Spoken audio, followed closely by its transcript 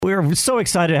We're so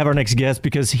excited to have our next guest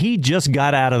because he just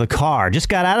got out of the car, just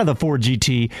got out of the Ford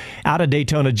GT out of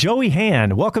Daytona. Joey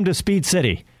Hand, welcome to Speed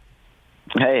City.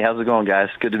 Hey, how's it going, guys?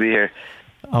 Good to be here.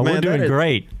 We're doing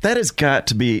great. That has got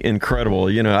to be incredible.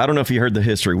 You know, I don't know if you heard the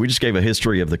history. We just gave a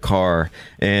history of the car,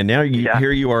 and now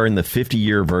here you are in the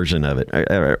 50-year version of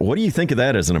it. What do you think of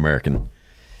that as an American?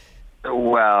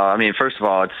 Well, I mean, first of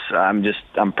all,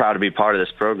 I'm proud to be part of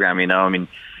this program. You know, I mean,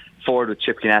 Ford with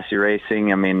Chip Ganassi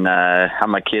Racing. I mean,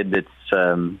 I'm a kid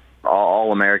that's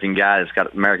all American guy that's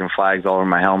got American flags all over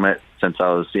my helmet since I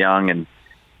was young, and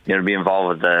you know, to be involved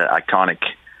with the iconic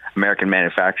American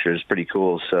manufacturer is pretty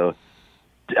cool. So,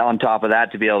 on top of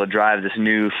that, to be able to drive this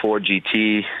new Ford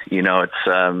GT, you know, it's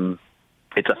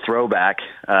a throwback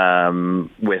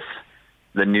with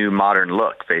the new modern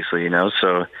look, basically. You know,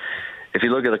 so if you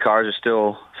look at the cars, they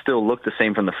still look the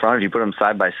same from the front. If you put them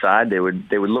side by side, they would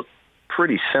look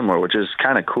pretty similar, which is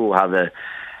kind of cool how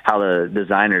the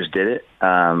designers did it.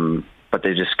 But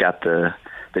they just got the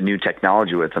new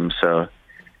technology with them, so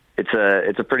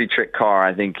it's a pretty trick car.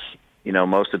 I think, you know,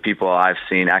 most of the people I've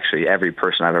seen, actually every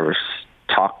person I've ever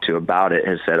talked to about it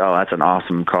has said, "Oh, that's an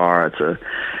awesome car."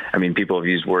 I mean, people have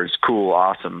used words cool,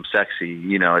 awesome, sexy.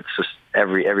 You know, it's just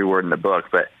every word in the book.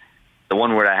 But the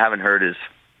one word I haven't heard is,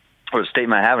 or the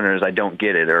statement I haven't heard is, "I don't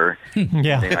get it," or something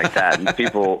like that.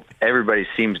 And everybody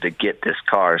seems to get this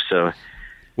car, so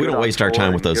we don't waste our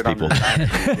time with those people.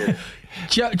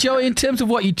 Joey, in terms of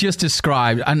what you just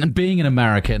described and being an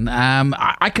American,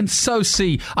 I can so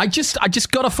see. I just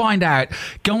got to find out,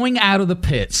 going out of the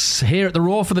pits here at the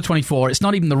Roar for the 24. It's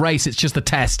not even the race; it's just the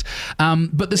test.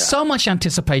 But there's so much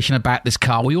anticipation about this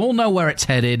car. We all know where it's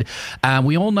headed.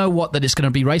 We all know that it's going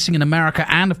to be racing in America,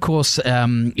 and of course,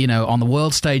 you know, on the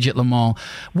world stage at Le Mans.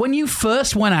 When you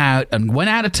first went out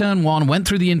of turn one, went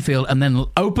through the infield, and then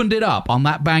opened it up on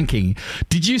that banking,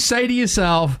 did you say to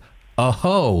yourself,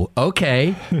 "Oh,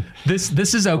 okay,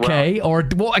 this is okay"? Or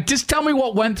just tell me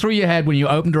what went through your head when you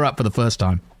opened her up for the first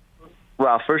time.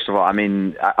 Well, first of all, I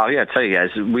mean, I got to tell you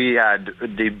guys, we had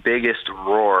the biggest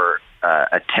Roar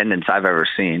attendance I've ever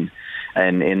seen,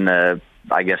 and in the,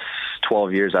 I guess,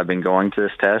 12 years I've been going to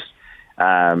this test,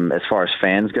 as far as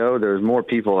fans go, there's more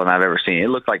people than I've ever seen. It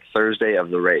looked like Thursday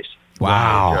of the race.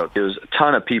 Wow. There was a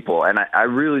ton of people, and I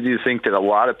really do think that a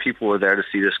lot of people were there to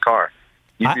see this car.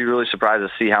 You'd be really surprised to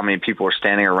see how many people were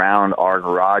standing around our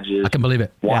garages. I can believe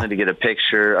it. Wanted to get a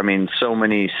picture. I mean, so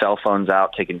many cell phones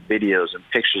out taking videos and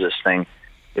pictures of this thing.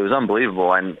 It was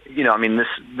unbelievable. And, you know, I mean,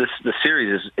 the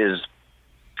series is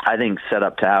I think, set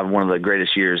up to have one of the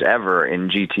greatest years ever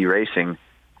in GT racing,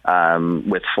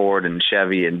 with Ford and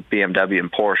Chevy and BMW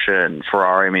and Porsche and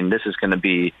Ferrari. I mean, this is going to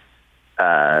be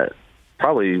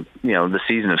probably, the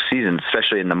season of seasons,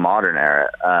 especially in the modern era.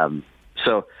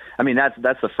 So, I mean,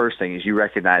 that's the first thing, is you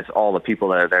recognize all the people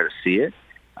that are there to see it.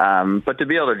 But to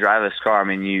be able to drive this car, I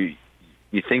mean,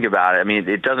 you think about it. I mean,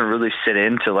 it doesn't really sit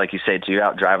into, like you say, to you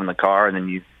out driving the car, and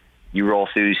then you roll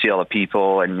through, you see all the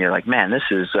people, and you're like, man, this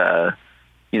is,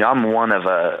 I'm one of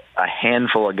a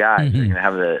handful of guys that are going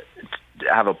to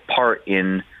have a part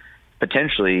in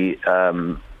potentially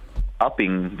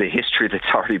upping the history that's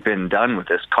already been done with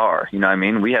this car. You know what I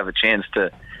mean? We have a chance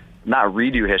to not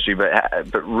redo history,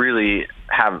 but really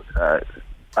have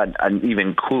an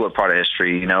even cooler part of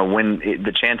history.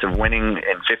 The chance of winning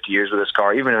in 50 years with this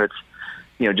car, even if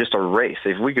it's just a race.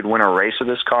 If we could win a race with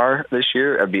this car this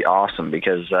year, it'd be awesome,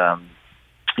 because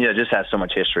it just has so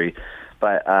much history.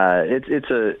 But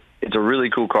it's a really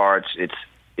cool car.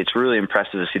 It's really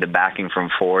impressive to see the backing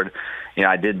from Ford.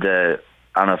 I don't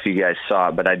know if you guys saw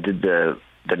it, but I did the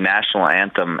national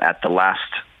anthem at the last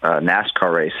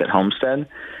NASCAR race at Homestead.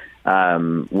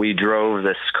 We drove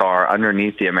this car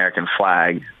underneath the American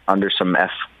flag, under some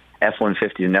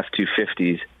F-150s and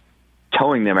F-250s,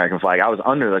 towing the American flag. I was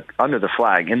under the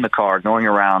flag in the car, going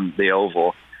around the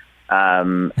oval,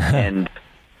 and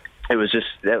it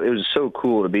was so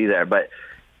cool to be there. But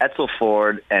Edsel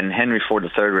Ford and Henry Ford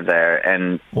III were there,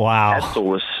 and wow, Edsel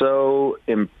was so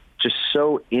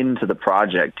into the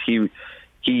project. He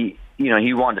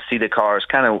wanted to see the cars.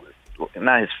 Kind of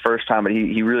not his first time, but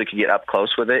he really could get up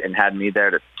close with it, and had me there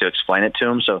to explain it to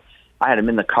him. So I had him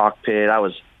in the cockpit. I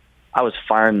was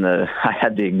firing I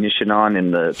had the ignition on in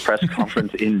the press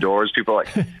conference indoors. People are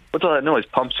like, what's all that noise?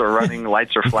 Pumps are running,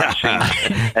 lights are flashing.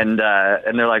 and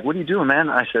they're like, what are you doing,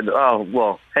 man? I said, oh,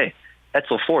 well, hey,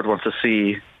 Edsel Ford wants to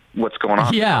see what's going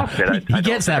on. Yeah, he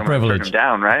gets that privilege. Turn him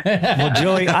down, right? Well,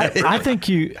 Joey, I think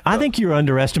you're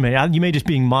underestimating. You may just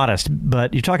being modest,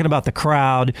 but you're talking about the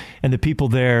crowd and the people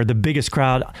there, the biggest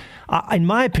crowd. In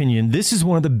my opinion, this is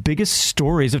one of the biggest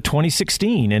stories of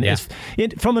 2016.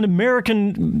 And from an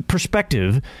American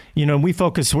perspective,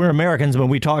 we're Americans when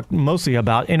we talk mostly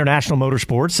about international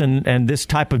motorsports and this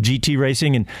type of GT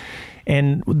racing.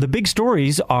 And the big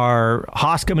stories are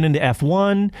Haas coming into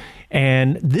F1,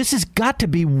 and this has got to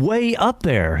be way up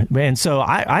there. And so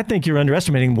I think you're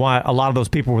underestimating why a lot of those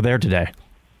people were there today.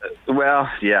 Well,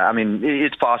 yeah, I mean,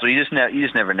 it's possible. You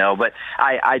just never know. But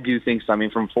I do think so. I mean,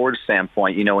 from Ford's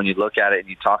standpoint, when you look at it and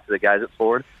you talk to the guys at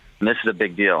Ford, and this is a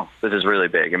big deal. This is really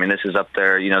big. I mean, this is up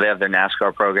there. They have their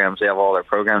NASCAR programs, they have all their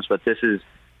programs, but this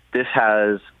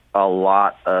has a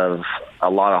lot of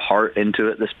heart into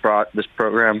it. This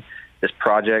program. This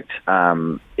project,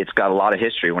 it's got a lot of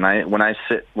history. When I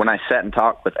sat and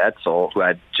talked with Edsel, who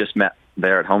I just met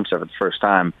there at Homestead for the first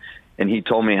time, and he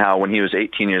told me how when he was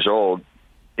 18 years old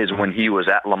is when he was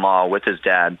at Le Mans with his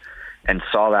dad and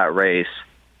saw that race,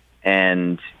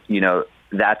 and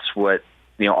that's what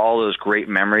all those great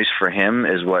memories for him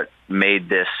is what made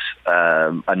this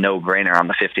a no-brainer on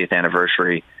the 50th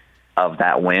anniversary of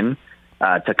that win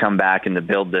to come back and to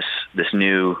build this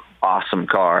new awesome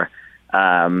car.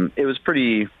 It was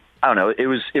pretty, I don't know, it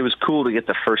was cool to get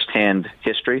the firsthand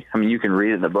history. I mean, you can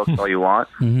read it in the books all you want,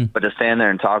 but to stand there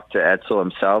and talk to Edsel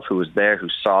himself, who was there, who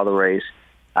saw the race,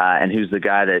 and who's the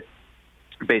guy that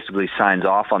basically signs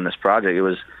off on this project, I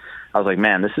was like,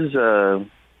 man, this is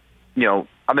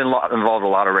I've been involved in a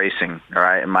lot of racing, all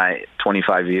right, in my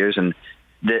 25 years, and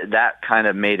that kind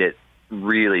of made it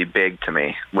really big to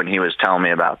me when he was telling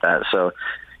me about that. So,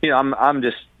 I'm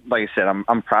just, like I said,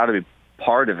 I'm proud to be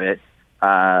part of it.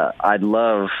 I'd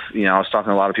love, I was talking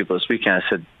to a lot of people this weekend. I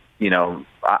said,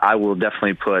 I will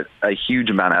definitely put a huge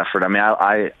amount of effort. I mean,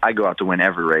 I go out to win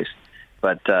every race,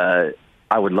 but I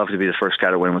would love to be the first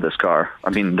guy to win with this car. I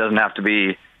mean, it doesn't have to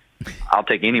be, I'll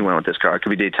take any win with this car. It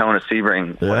could be Daytona,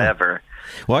 Sebring, whatever.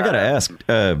 Well, I got to ask,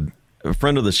 a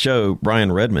friend of the show,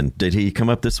 Brian Redmond, did he come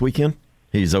up this weekend?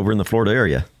 He's over in the Florida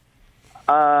area.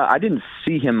 I didn't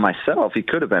see him myself. He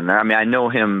could have been there. I mean, I know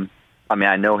him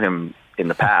in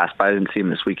the past, but I didn't see him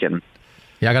this weekend.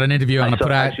 Yeah, I got an interview I'm going to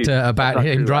put out about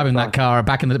him driving that car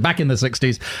back in the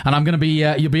 60s, and I'm going to be.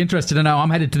 You'll be interested to know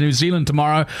I'm headed to New Zealand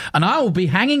tomorrow, and I will be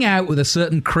hanging out with a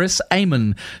certain Chris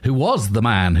Amon, who was the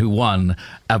man who won,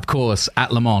 of course,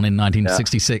 at Le Mans in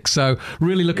 1966. So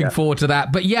really looking forward to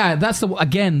that. But yeah, that's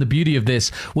the beauty of this.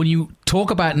 When you talk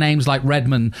about names like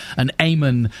Redman and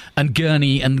Amon and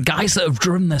Gurney and guys that have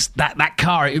driven that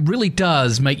car, it really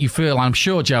does make you feel, I'm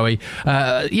sure, Joey,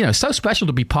 so special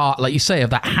to be part, like you say, of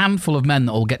that handful of men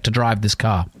that will get to drive this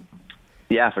car.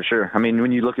 Yeah, for sure. I mean,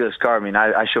 when you look at this car, I mean,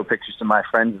 I show pictures to my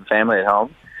friends and family at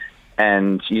home,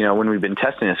 and when we've been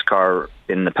testing this car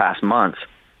in the past months,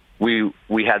 we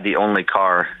had the only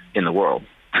car in the world.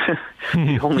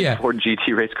 The only Ford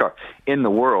GT race car in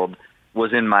the world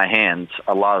was in my hands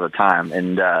a lot of the time.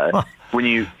 And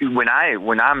when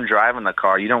I'm driving the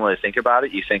car, you don't really think about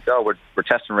it. You think, oh, we're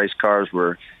testing race cars,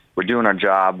 we're doing our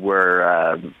job,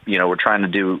 we're trying to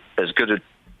do as good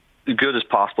as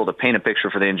possible to paint a picture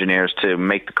for the engineers to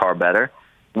make the car better.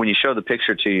 When you show the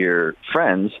picture to your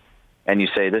friends and you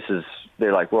say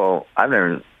they're like, well,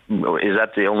 is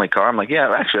that the only car? I'm like,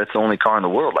 yeah, actually, that's the only car in the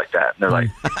world like that. And they're like,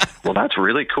 well, that's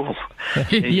really cool.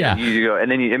 Yeah. You go, and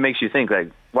then it makes you think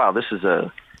like, wow, this is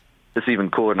even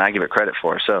cooler than I give it credit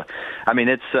for. So, I mean,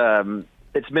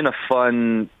 it's been a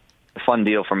fun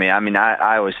deal for me. I mean,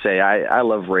 I always say I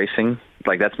love racing.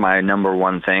 Like, that's my number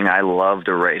one thing. I love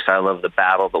to race. I love the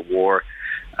battle, the war.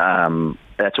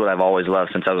 That's what I've always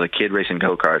loved since I was a kid, racing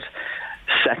go-karts.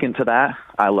 Second to that,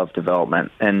 I love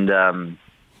development. And,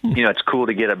 it's cool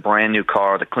to get a brand new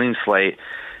car with a clean slate.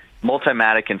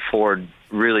 Multimatic and Ford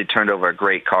really turned over a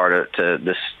great car to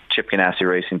this Chip Ganassi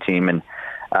racing team. And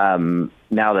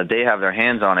now that they have their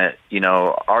hands on it,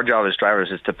 our job as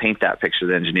drivers is to paint that picture to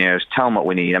the engineers, tell them what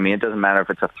we need. I mean, it doesn't matter if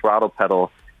it's a throttle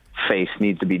pedal face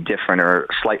needs to be different or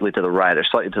slightly to the right or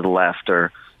slightly to the left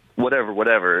or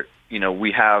whatever.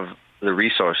 We have the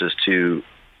resources to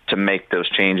make those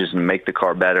changes and make the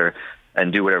car better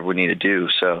and do whatever we need to do.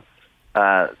 So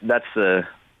that's a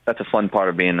fun part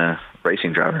of being a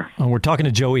racing driver. We're talking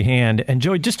to Joey Hand, and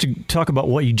Joey, just to talk about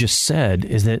what you just said,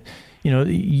 is that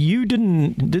you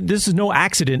didn't. This is no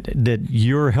accident that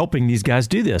you're helping these guys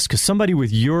do this, because somebody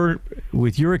with your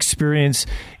experience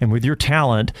and with your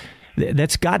talent,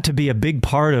 that's got to be a big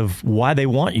part of why they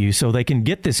want you, so they can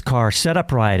get this car set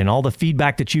up right and all the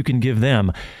feedback that you can give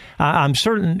them. I'm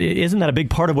certain, isn't that a big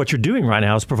part of what you're doing right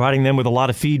now, is providing them with a lot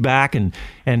of feedback and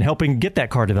helping get that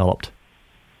car developed?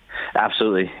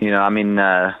 Absolutely. I mean,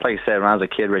 like I said, when I was a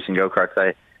kid racing go-karts,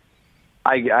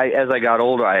 I as I got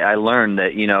older, I learned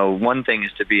that, one thing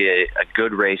is to be a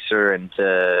good racer and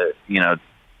to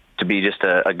be just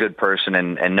a good person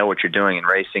and know what you're doing in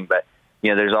racing. But,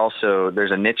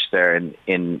 there's a niche there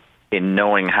in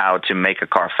knowing how to make a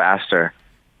car faster.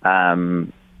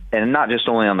 And not just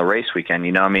only on the race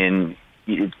weekend, I mean,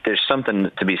 there's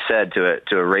something to be said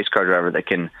to a race car driver that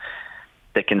can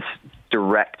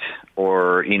direct,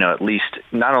 or at least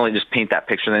not only just paint that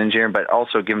picture of the engineer, but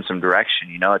also give them some direction.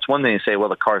 It's one thing to say, well,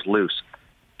 the car's loose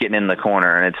getting in the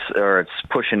corner and it's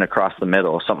pushing across the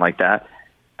middle, something like that.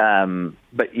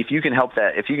 But if you can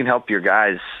help your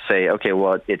guys say, okay,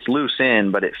 well, it's loose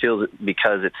in, but it feels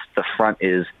because the front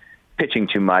is pitching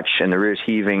too much and the rear's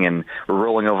heaving and we're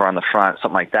rolling over on the front,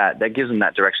 something like that. That gives them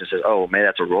that direction. Says, oh, maybe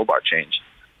that's a roll bar change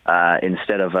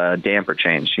instead of a damper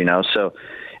change. So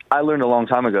I learned a long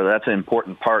time ago that's an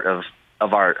important part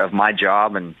of my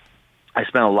job, and I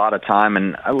spent a lot of time.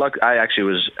 And I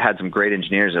actually had some great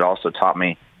engineers that also taught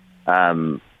me,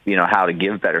 how to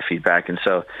give better feedback. And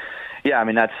so, yeah, I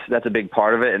mean that's a big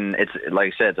part of it, and it's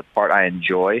like I said, it's a part I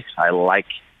enjoy. I like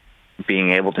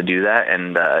being able to do that,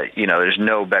 and there's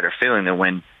no better feeling than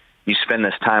when you spend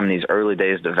this time in these early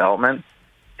days of development,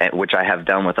 which I have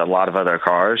done with a lot of other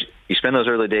cars. You spend those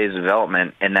early days of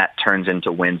development, and that turns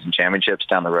into wins and championships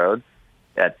down the road.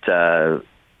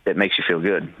 It makes you feel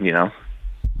good,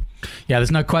 Yeah,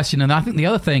 there's no question. And I think the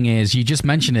other thing is, you just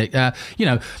mentioned it,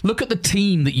 look at the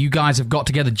team that you guys have got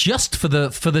together just for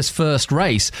this first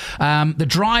race. The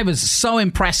drivers, so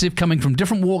impressive, coming from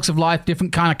different walks of life,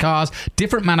 different kind of cars,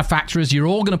 different manufacturers. You're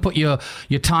all going to put your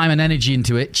time and energy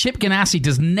into it. Chip Ganassi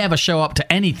does never show up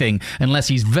to anything unless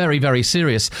he's very, very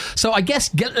serious. So I guess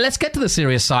let's get to the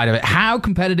serious side of it. How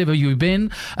competitive have you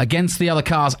been against the other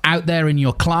cars out there in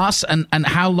your class? And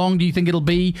how long do you think it'll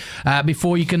be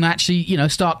before you can actually,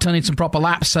 start turning some proper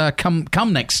laps come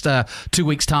next 2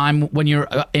 weeks' time when you're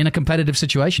in a competitive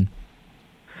situation?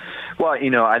 Well,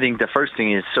 I think the first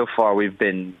thing is, so far we've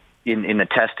been in the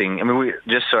testing. I mean,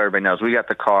 just so everybody knows, we got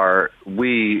the car.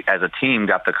 We as a team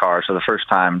got the car. So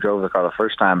drove the car the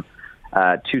first time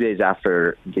 2 days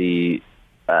after the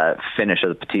finish of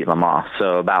the Petit Le Mans.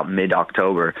 So about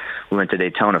mid-October, we went to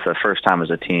Daytona for the first time as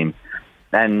a team.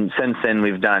 And since then,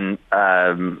 we've done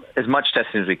as much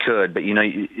testing as we could. But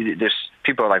there's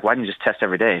people are like, "Why didn't you just test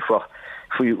every day?" Well,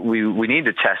 we need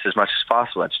to test as much as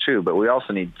possible. That's true, but we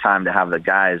also need time to have the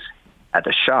guys at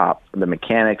the shop, the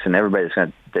mechanics, and everybody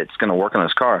that's going to work on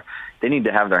this car. They need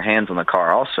to have their hands on the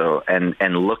car also, and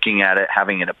looking at it,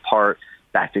 having it apart,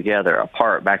 back together.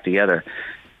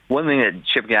 One thing that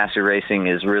Chip Ganassi Racing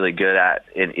is really good at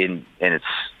in its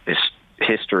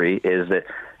history is that.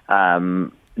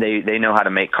 They know how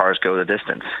to make cars go the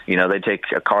distance. They take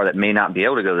a car that may not be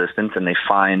able to go the distance, and they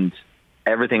find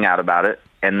everything out about it,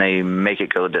 and they make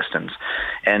it go the distance.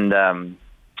 And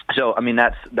so, I mean,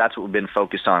 that's what we've been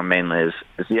focused on mainly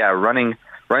is running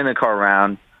the car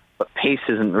around, but pace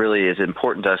isn't really as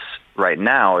important to us right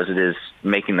now as it is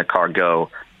making the car go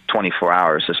 24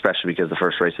 hours, especially because the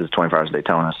first race is 24 hours at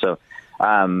Daytona. So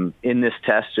in this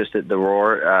test, just at the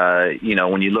Roar,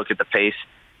 when you look at the pace,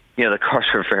 the cars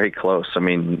were very close. I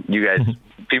mean, you guys,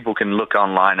 people can look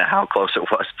online at how close it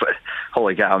was, but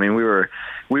holy cow! I mean, we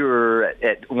were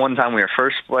at one time we were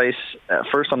first place,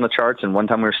 first on the charts, and one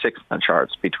time we were sixth on the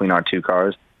charts between our two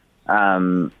cars,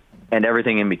 and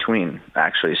everything in between,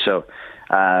 actually. So,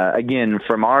 again,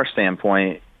 from our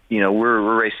standpoint,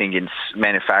 we're racing against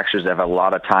manufacturers that have a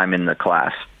lot of time in the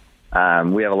class.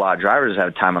 We have a lot of drivers that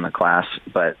have time on the class,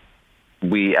 but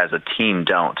we as a team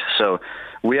don't. So.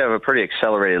 We have a pretty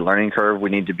accelerated learning curve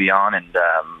we need to be on, and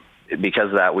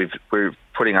because of that, we're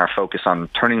putting our focus on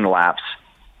turning the laps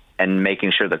and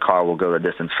making sure the car will go the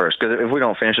distance first. Because if we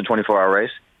don't finish a 24-hour race,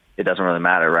 it doesn't really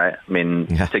matter, right? I mean,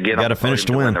 to get on the podium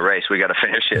to win the race, we got to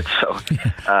finish it. So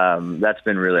that's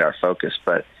been really our focus.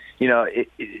 But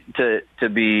to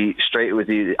be straight with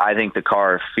you, I think the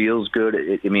car feels good.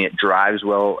 It drives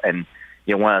well, and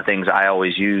one of the things I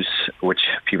always use, which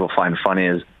people find funny,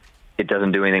 is it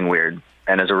doesn't do anything weird.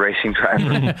 And as a racing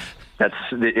driver,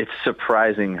 it's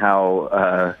surprising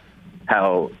how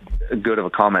good of a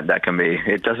comment that can be.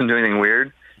 It doesn't do anything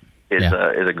weird is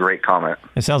a great comment.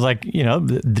 It sounds like,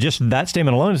 just that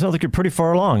statement alone, it sounds like you're pretty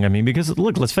far along. I mean, because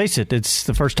look, let's face it, it's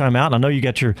the first time out. I know you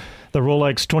got the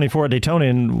Rolex 24 at Daytona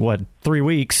in 3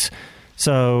 weeks.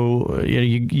 So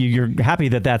you're happy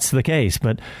that that's the case.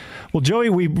 But, well,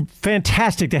 Joey,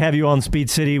 fantastic to have you on Speed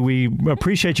City. We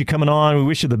appreciate you coming on. We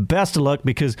wish you the best of luck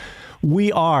because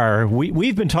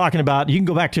we've been talking about, you can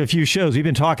go back to a few shows, we've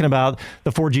been talking about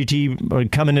the Ford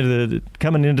GT coming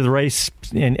into the race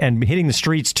and hitting the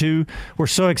streets too. We're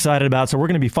so excited about it. So we're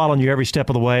going to be following you every step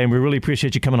of the way, and we really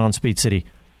appreciate you coming on Speed City.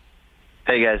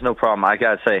 Hey, guys, no problem. I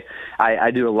got to say,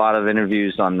 I do a lot of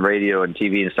interviews on radio and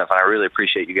TV and stuff, and I really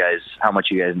appreciate you guys, how much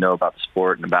you guys know about the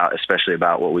sport and especially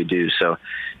about what we do. So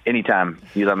anytime,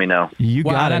 you let me know. You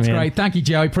got it, that's man. Great. Thank you,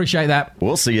 Joey. Appreciate that.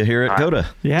 We'll see you here at COTA.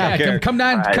 Yeah. Come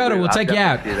down to COTA. We'll take you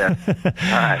out. All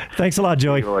right. Thanks a lot,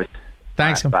 Joey.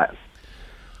 Thanks. Right, bye.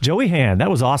 Joey Hand, that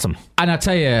was awesome. And I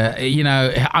tell you,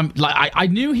 I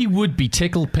knew he would be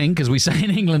tickled pink, as we say in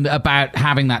England, about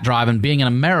having that drive and being an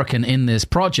American in this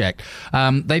project.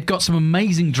 They've got some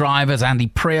amazing drivers. Andy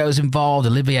Prio's involved,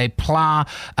 Olivier Pla.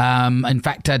 In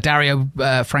fact, Dario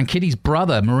Franchitti's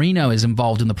brother, Marino, is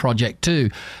involved in the project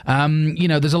too.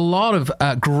 There's a lot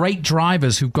of great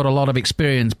drivers who've got a lot of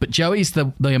experience, but Joey's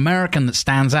the American that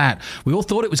stands out. We all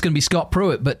thought it was going to be Scott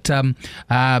Pruitt, but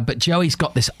Joey's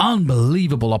got this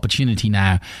unbelievable opportunity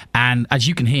now, and as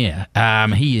you can hear,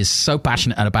 he is so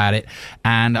passionate about it,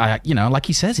 and like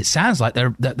he says, it sounds like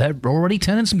they're already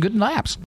turning some good laps.